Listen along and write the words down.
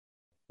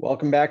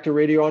Welcome back to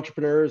Radio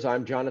Entrepreneurs.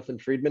 I'm Jonathan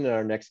Friedman, and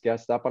our next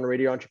guest up on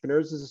Radio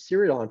Entrepreneurs is a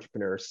serial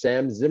entrepreneur,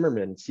 Sam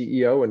Zimmerman,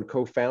 CEO and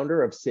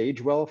co-founder of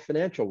Sagewell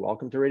Financial.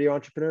 Welcome to Radio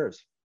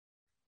Entrepreneurs.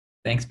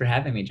 Thanks for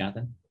having me,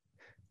 Jonathan.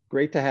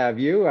 Great to have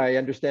you. I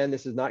understand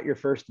this is not your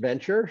first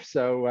venture,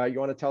 so you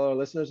want to tell our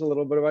listeners a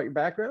little bit about your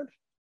background?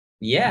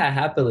 Yeah,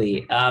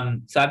 happily.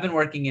 So I've been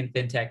working in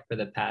fintech for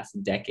the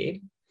past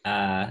decade.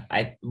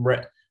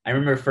 I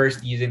remember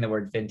first using the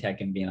word fintech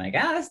and being like,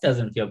 this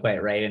doesn't feel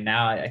quite right. And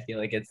now I feel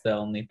like it's the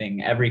only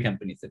thing. Every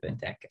company's a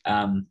fintech.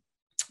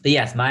 But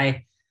yes,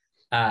 my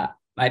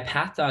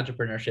path to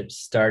entrepreneurship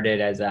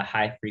started as a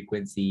high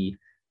frequency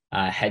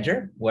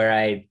hedger, where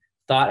I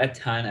thought a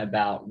ton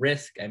about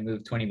risk. I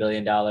moved $20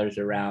 billion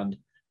around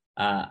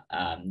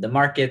the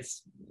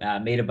markets,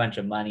 made a bunch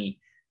of money,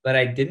 but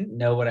I didn't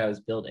know what I was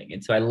building.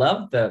 And so I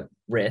loved the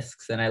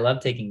risks and I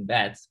loved taking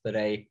bets, but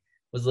I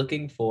was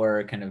looking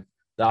for kind of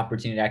the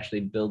opportunity to actually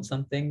build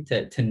something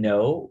to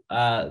know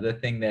the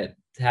thing that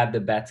to have the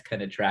bets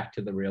kind of track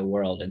to the real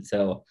world. And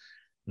so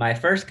my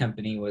first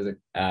company was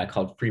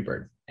called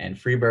Freebird, and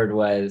Freebird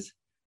was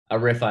a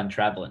riff on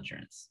travel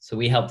insurance. So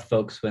we helped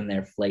folks when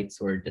their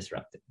flights were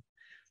disrupted.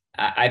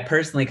 I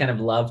personally kind of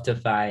love to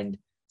find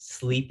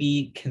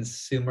sleepy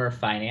consumer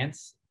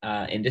finance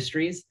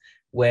industries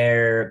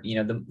where,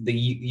 you know, the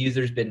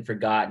user's been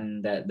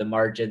forgotten, the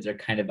margins are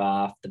kind of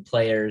off, the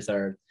players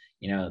are,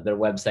 you know, their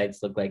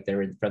websites look like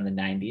they're from the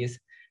 90s,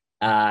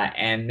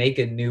 and make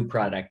a new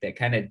product that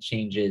kind of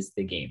changes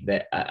the game,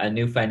 that a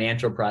new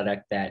financial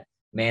product that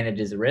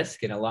manages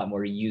risk in a lot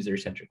more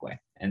user-centric way.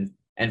 And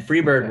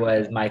Freebird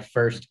was my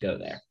first go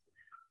there.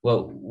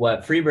 Well,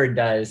 what Freebird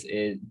does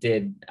is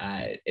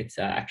it's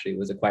actually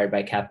was acquired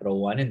by Capital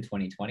One in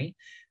 2020,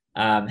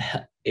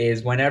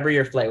 is whenever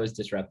your flight was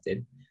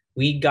disrupted,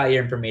 we got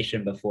your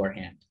information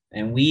beforehand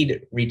and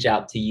we'd reach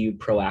out to you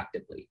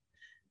proactively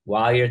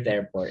while you're at the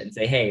airport and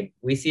say, hey,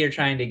 we see you're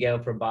trying to go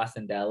from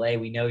Boston to LA.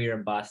 We know you're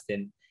in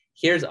Boston.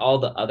 Here's all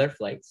the other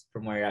flights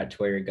from where you're at to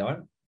where you're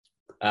going.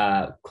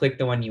 Click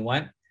the one you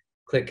want,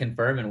 click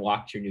confirm, and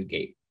walk to your new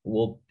gate.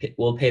 We'll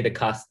pay the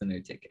cost of the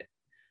new ticket.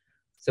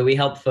 So we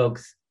help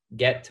folks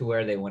get to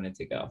where they wanted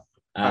to go.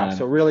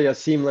 So really a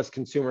seamless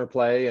consumer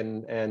play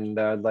and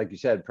like you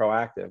said,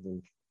 proactive,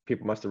 and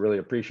people must have really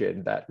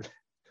appreciated that.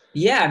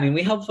 Yeah, I mean,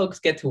 we help folks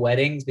get to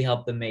weddings. We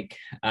help them make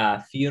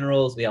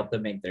funerals. We help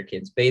them make their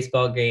kids'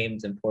 baseball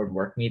games, important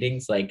work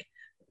meetings. Like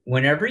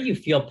whenever you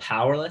feel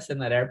powerless in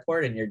that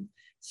airport and you're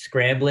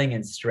scrambling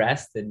and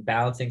stressed and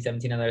balancing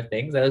 17 other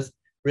things, that was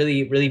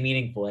really, really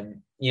meaningful.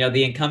 And, you know,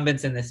 the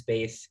incumbents in this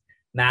space,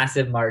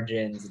 massive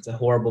margins. It's a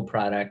horrible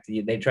product.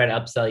 They try to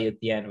upsell you at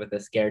the end with a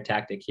scare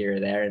tactic here or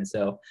there. And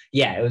so,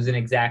 yeah, it was an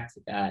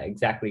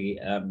exactly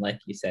like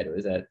you said, it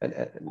was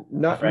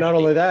not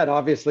only that,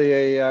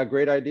 obviously a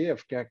great idea.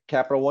 If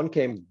Capital One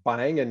came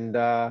buying, and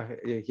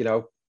you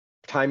know,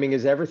 timing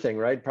is everything,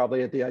 right?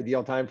 Probably at the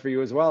ideal time for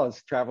you as well.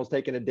 As travel's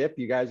taking a dip,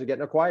 you guys are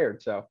getting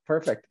acquired. So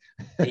perfect.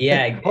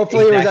 Yeah.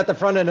 Hopefully exactly. It was at the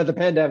front end of the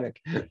pandemic.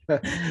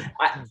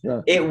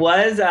 It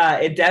was,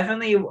 it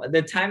definitely,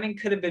 the timing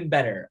could have been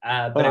better,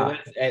 but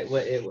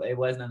it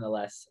was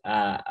nonetheless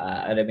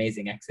an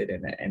amazing exit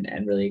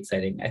and really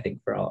exciting, I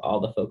think, for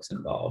all the folks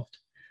involved.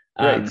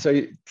 Great.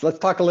 So let's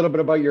talk a little bit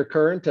about your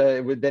current,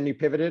 then you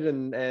pivoted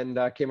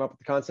and came up with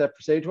the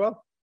concept for Sagewell.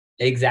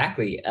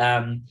 Exactly.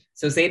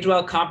 So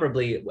Sagewell,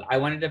 comparably, I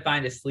wanted to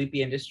find a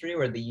sleepy industry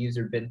where the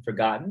user had been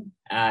forgotten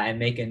and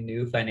make a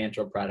new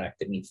financial product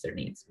that meets their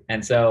needs.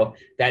 And so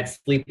that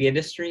sleepy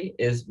industry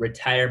is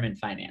retirement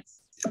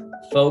finance.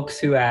 Folks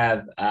who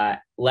have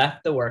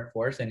left the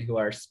workforce and who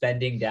are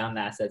spending down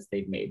the assets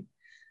they've made.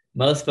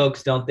 Most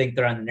folks don't think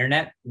they're on the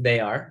internet. They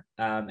are.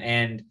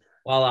 And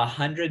while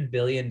 $100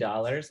 billion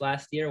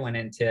last year went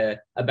into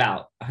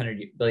about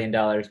 $100 billion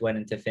went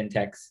into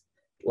fintechs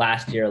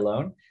last year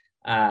alone,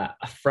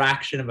 a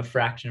fraction of a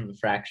fraction,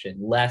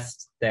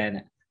 less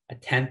than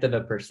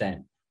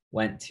 1/10%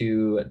 went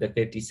to the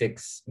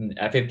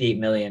 58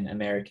 million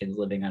Americans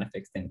living on a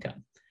fixed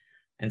income.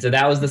 And so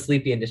that was the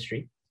sleepy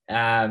industry.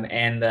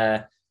 And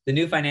the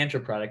new financial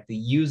product, the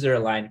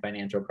user-aligned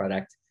financial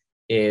product,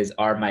 is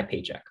My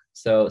Paycheck.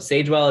 So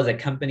Sagewell as a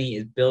company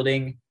is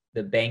building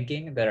the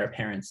banking that our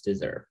parents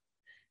deserve.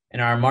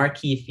 And our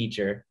marquee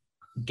feature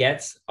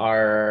gets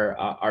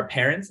our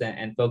parents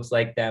and folks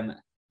like them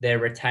their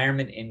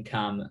retirement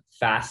income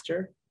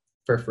faster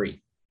for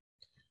free.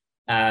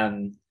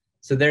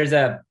 So there's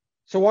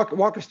So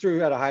walk us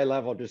through at a high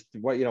level, just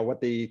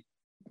what the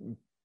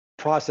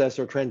process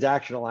or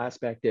transactional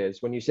aspect is.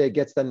 When you say it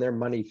gets them their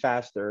money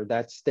faster,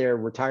 that's their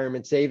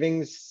retirement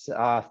savings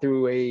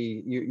through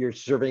you're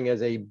serving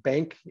as a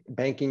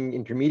banking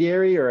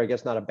intermediary, or I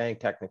guess not a bank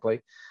technically,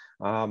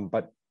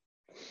 but.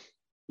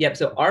 Yep.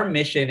 So our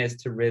mission is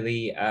to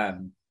really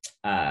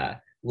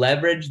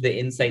leverage the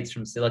insights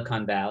from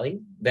Silicon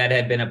Valley that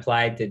have been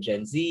applied to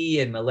Gen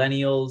Z and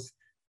millennials,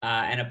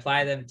 and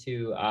apply them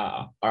to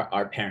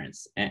our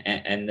parents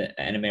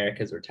and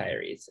America's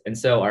retirees. And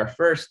so our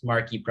first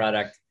marquee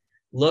product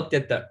looked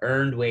at the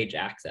earned wage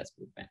access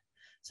movement.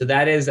 So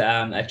that is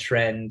a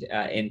trend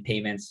in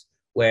payments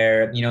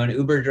where, you know, an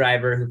Uber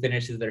driver who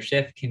finishes their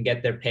shift can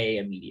get their pay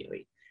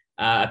immediately.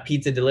 A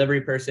pizza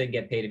delivery person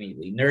get paid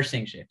immediately.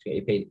 Nursing shift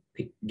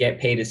get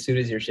paid as soon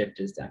as your shift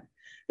is done.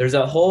 There's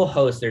a whole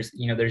host.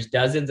 There's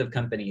dozens of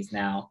companies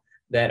now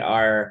that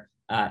are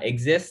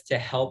exist to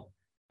help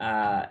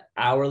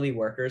hourly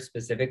workers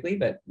specifically,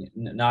 but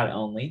not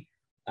only,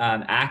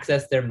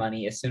 access their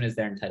money as soon as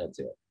they're entitled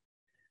to it.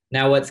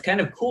 Now, what's kind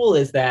of cool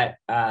is that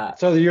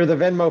so you're the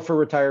Venmo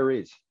for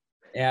retirees.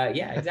 Yeah,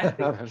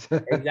 exactly.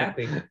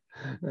 Exactly.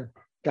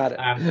 Got it.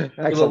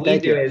 Excellent. So what we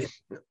do is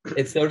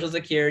it's Social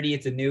Security,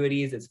 it's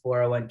annuities, it's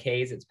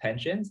 401ks, it's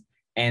pensions,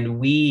 and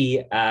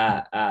we,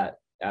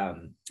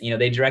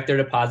 they direct their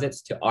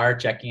deposits to our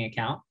checking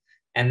account,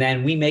 and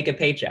then we make a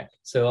paycheck.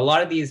 So a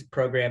lot of these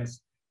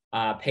programs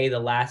pay the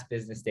last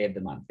business day of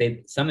the month.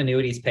 Some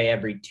annuities pay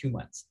every 2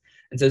 months.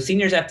 And so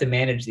seniors have to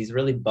manage these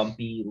really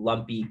bumpy,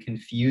 lumpy,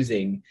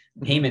 confusing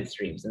payment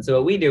streams. And so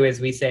what we do is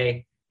we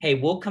say, hey,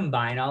 we'll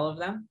combine all of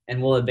them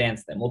and we'll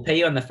advance them. We'll pay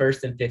you on the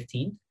 1st and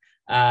 15th.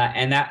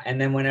 And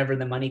then whenever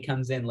the money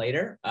comes in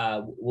later,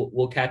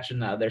 we'll catch on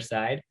the other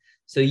side.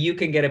 So you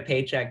can get a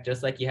paycheck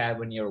just like you had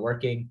when you were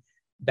working.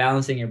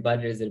 Balancing your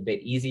budget is a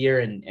bit easier,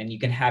 and you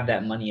can have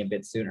that money a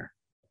bit sooner.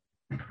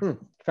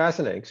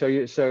 Fascinating. So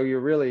you're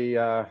really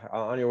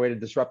on your way to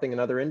disrupting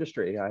another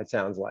industry, it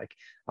sounds like,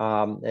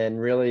 and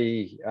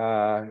really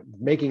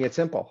making it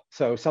simple.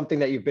 So something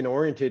that you've been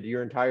oriented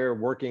your entire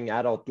working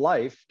adult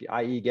life,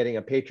 i.e. getting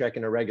a paycheck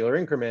in a regular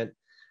increment,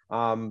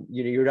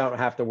 you don't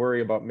have to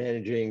worry about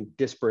managing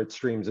disparate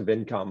streams of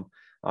income.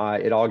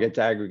 It all gets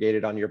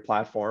aggregated on your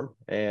platform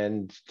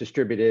and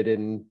distributed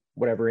in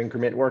whatever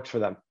increment works for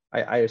them,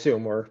 I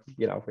assume, or,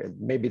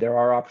 maybe there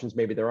are options,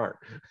 maybe there aren't.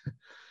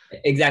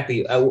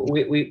 Exactly.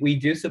 We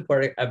do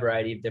support a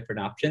variety of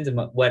different options. And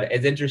what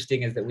is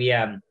interesting is that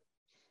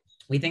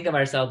we think of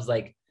ourselves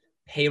like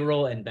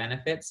payroll and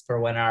benefits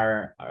for when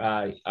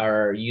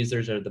our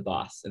users are the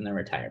boss in their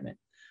retirement.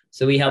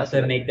 So we help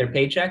them make their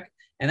paycheck.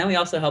 And then we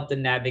also help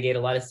them navigate a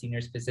lot of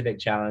senior specific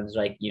challenges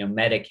like,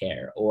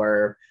 Medicare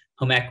or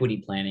home equity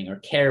planning or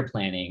care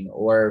planning,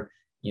 or,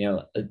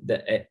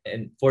 the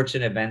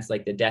unfortunate events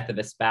like the death of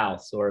a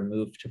spouse or a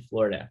move to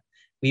Florida.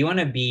 We want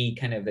to be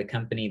kind of the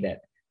company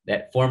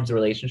that forms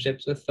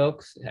relationships with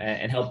folks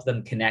and helps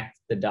them connect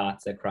the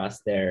dots across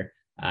their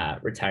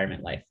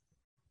retirement life.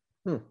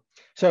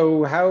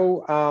 So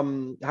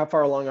how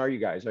far along are you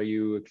guys? Are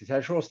you a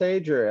conceptual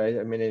stage,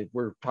 or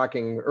we're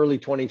talking early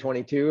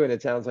 2022, and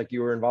it sounds like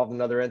you were involved in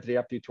another entity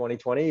up to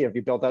 2020. Have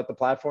you built out the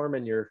platform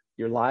and you're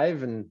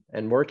live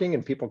and working,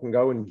 and people can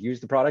go and use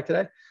the product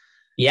today?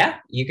 Yeah,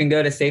 you can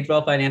go to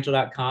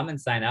safewellfinancial.com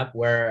and sign up.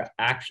 We're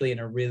actually in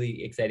a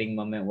really exciting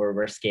moment where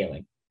we're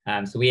scaling.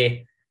 So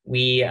we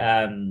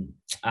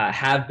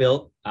have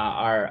built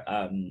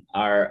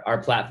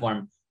our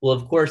platform. We'll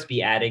of course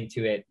be adding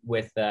to it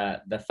with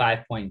the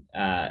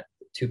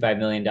 $5.25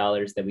 million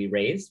that we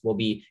raised. We'll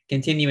be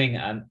continuing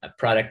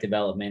product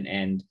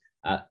development,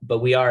 but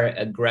we are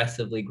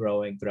aggressively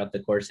growing throughout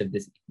the course of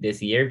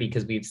this year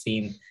because we've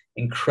seen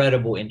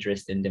incredible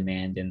interest and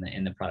demand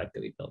in the product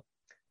that we built.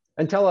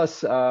 And tell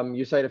us,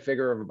 you cite a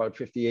figure of about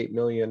 58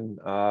 million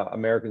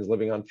Americans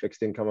living on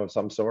fixed income of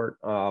some sort.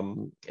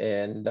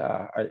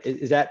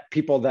 Is that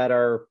people that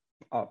are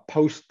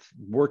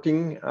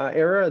post-working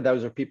era?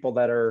 Those are people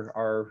that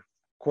are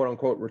quote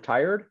unquote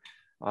retired?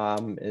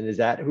 And is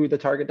that who the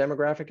target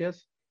demographic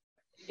is?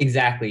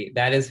 Exactly.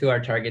 That is who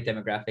our target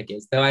demographic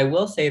is. Though I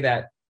will say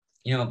that,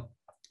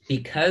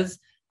 because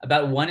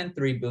about 1 in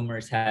 3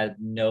 boomers had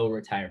no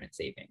retirement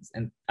savings,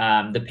 and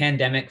the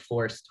pandemic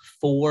forced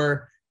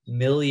 4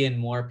 million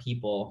more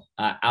people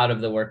out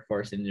of the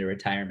workforce into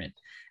retirement.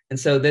 And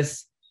so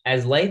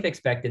as life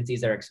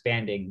expectancies are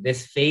expanding,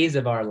 this phase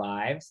of our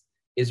lives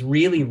is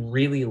really,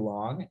 really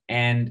long,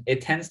 and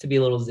it tends to be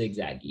a little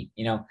zigzaggy.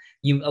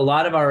 A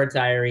lot of our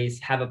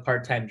retirees have a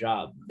part-time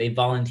job. They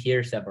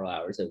volunteer several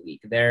hours a week.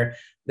 There's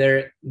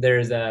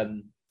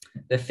the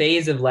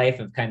phase of life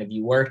of kind of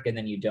you work and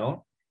then you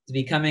don't. It's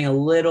becoming a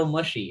little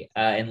mushy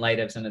in light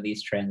of some of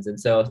these trends. And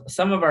so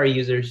some of our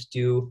users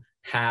do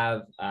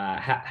have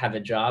a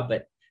job,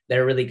 but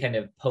they're really kind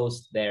of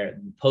post their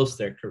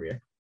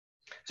career.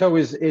 So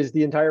is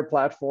the entire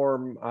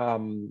platform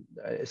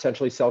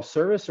essentially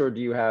self-service, or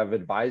do you have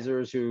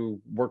advisors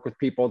who work with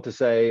people to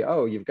say,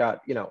 oh, you've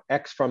got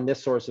X from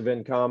this source of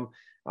income,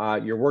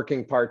 you're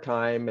working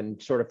part-time,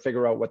 and sort of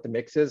figure out what the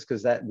mix is?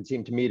 Because that would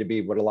seem to me to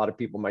be what a lot of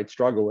people might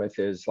struggle with,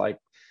 is like,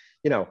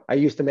 I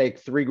used to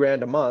make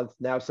 $3,000 a month.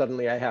 Now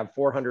suddenly I have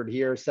 400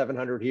 here,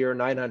 700 here,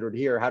 900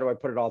 here. How do I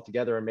put it all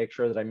together and make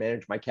sure that I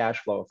manage my cash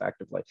flow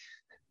effectively?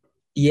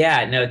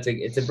 Yeah, no,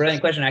 it's a brilliant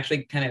question.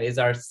 Actually, kind of is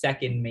our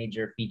second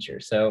major feature.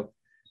 So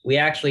we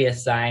actually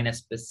assign a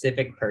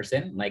specific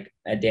person, like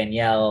a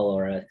Danielle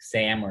or a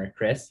Sam or a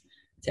Chris,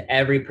 to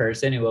every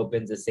person who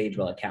opens a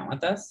Sagewell account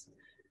with us,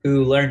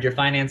 who learned your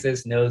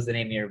finances, knows the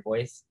name of your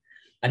voice.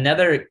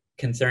 Another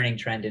concerning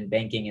trend in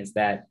banking is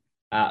that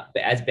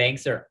as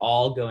banks are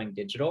all going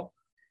digital,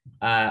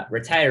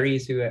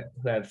 retirees who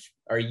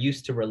are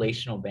used to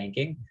relational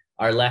banking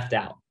are left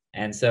out.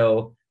 And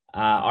so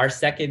Our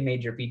second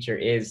major feature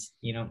is,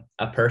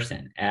 a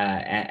person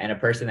and a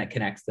person that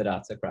connects the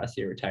dots across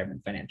your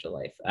retirement financial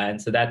life.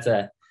 And so that's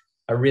a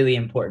really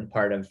important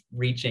part of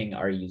reaching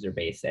our user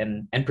base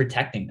and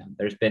protecting them.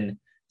 There's been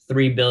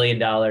 $3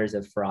 billion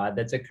of fraud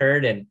that's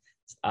occurred. And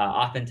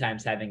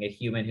oftentimes having a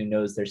human who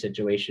knows their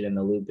situation in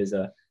the loop is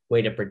a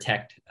way to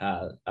protect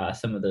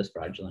some of those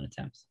fraudulent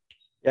attempts.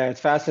 Yeah,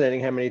 it's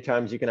fascinating how many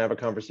times you can have a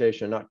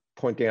conversation, not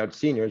pointing out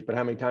seniors, but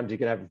how many times you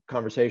can have a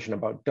conversation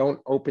about don't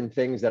open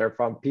things that are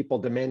from people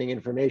demanding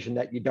information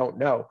that you don't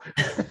know.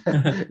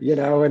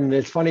 And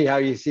it's funny how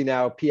you see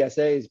now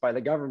PSAs by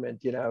the government,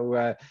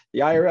 the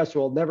IRS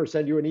will never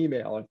send you an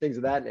email and things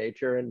of that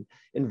nature. And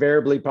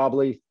invariably,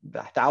 probably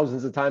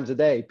thousands of times a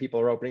day,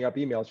 people are opening up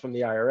emails from the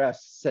IRS,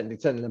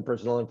 sending them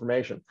personal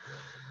information.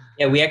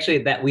 Yeah, we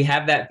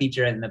have that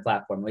feature in the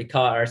platform. We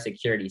call it our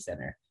security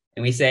center.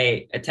 And we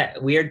say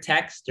weird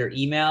text or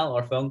email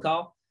or phone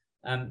call,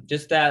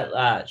 just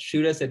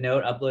shoot us a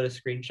note, upload a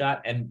screenshot,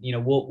 and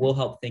we'll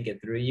help think it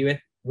through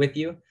with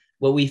you.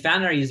 What we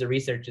found in our user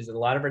research is a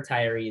lot of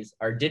retirees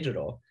are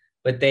digital,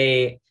 but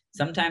they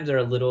sometimes are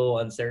a little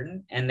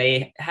uncertain, and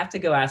they have to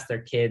go ask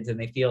their kids, and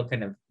they feel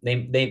kind of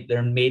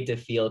they're made to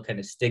feel kind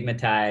of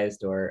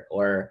stigmatized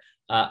or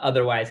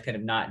otherwise kind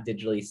of not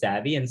digitally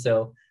savvy. And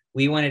so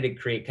we wanted to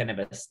create kind of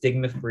a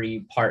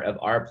stigma-free part of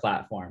our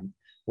platform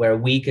where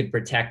we could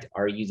protect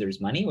our users'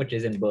 money, which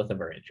is in both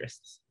of our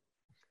interests.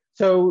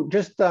 So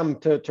just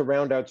to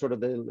round out sort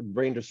of the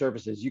range of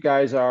services, you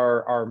guys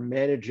are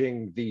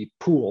managing the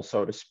pool,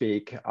 so to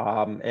speak,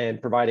 and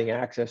providing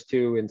access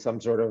to in some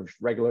sort of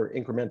regular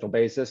incremental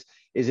basis.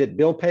 Is it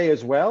bill pay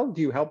as well?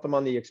 Do you help them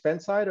on the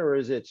expense side, or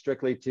is it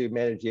strictly to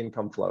manage the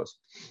income flows?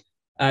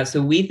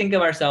 So we think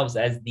of ourselves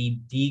as the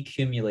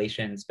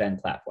decumulation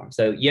spend platform.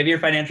 So you have your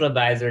financial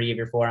advisor, you have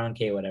your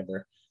 401k,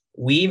 whatever.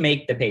 We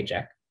make the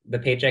paycheck. The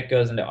paycheck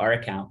goes into our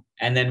account,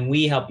 and then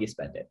we help you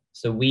spend it.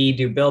 So we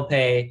do bill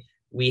pay.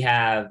 We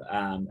have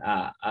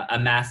a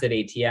massive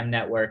ATM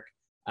network.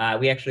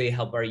 We actually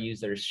help our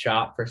users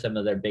shop for some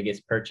of their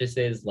biggest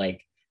purchases,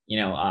 like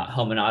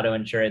home and auto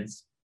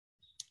insurance,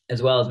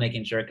 as well as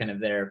making sure kind of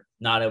they're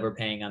not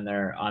overpaying on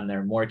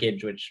their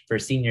mortgage, which for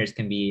seniors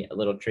can be a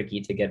little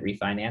tricky to get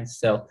refinanced.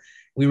 So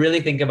we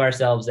really think of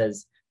ourselves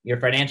as your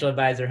financial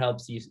advisor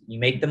helps you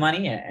make the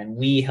money, and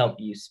we help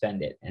you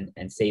spend it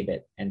and save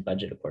it and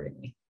budget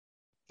accordingly.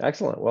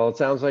 Excellent. Well, it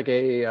sounds like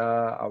a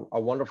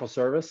wonderful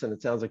service, and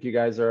it sounds like you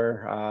guys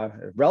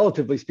are,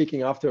 relatively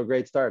speaking, off to a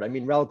great start. I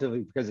mean, relatively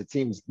because it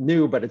seems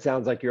new, but it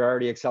sounds like you're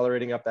already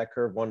accelerating up that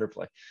curve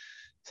wonderfully.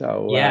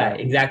 So yeah,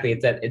 exactly.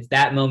 It's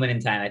that moment in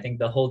time. I think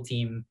the whole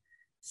team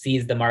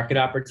sees the market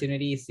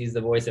opportunity, sees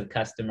the voice of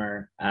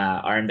customer.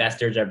 Our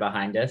investors are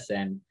behind us,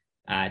 and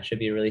it should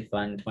be a really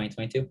fun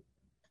 2022.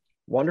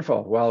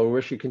 Wonderful. Well, we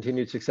wish you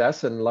continued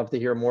success, and love to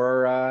hear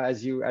more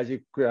as you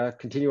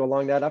continue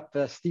along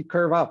that steep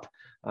curve up.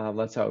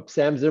 Let's hope.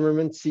 Sam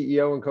Zimmerman,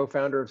 CEO and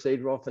co-founder of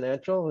Sagewell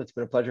Financial. It's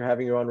been a pleasure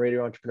having you on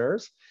Radio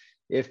Entrepreneurs.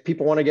 If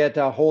people want to get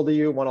a hold of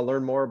you, want to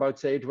learn more about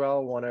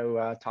Sagewell, want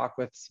to talk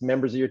with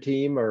members of your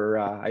team, or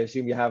I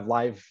assume you have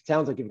live,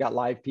 sounds like you've got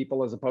live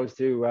people as opposed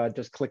to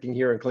just clicking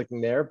here and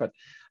clicking there. But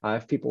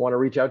if people want to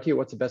reach out to you,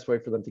 what's the best way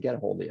for them to get a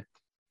hold of you?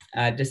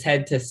 Just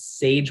head to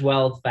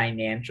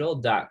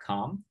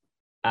sagewellfinancial.com.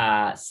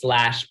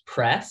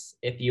 /press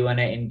if you want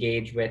to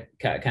engage with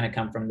kind of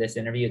come from this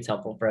interview. It's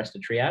helpful for us to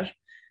triage.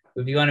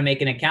 If you want to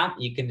make an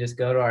account, you can just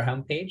go to our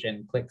homepage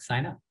and click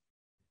sign up.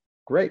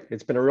 Great.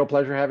 It's been a real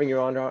pleasure having you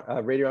on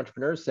Radio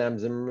Entrepreneurs. Sam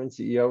Zimmerman,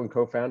 CEO and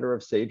co-founder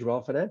of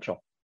Sagewell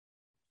Financial.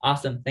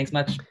 Awesome. Thanks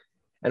much.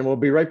 And we'll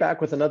be right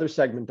back with another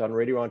segment on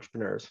Radio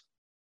Entrepreneurs.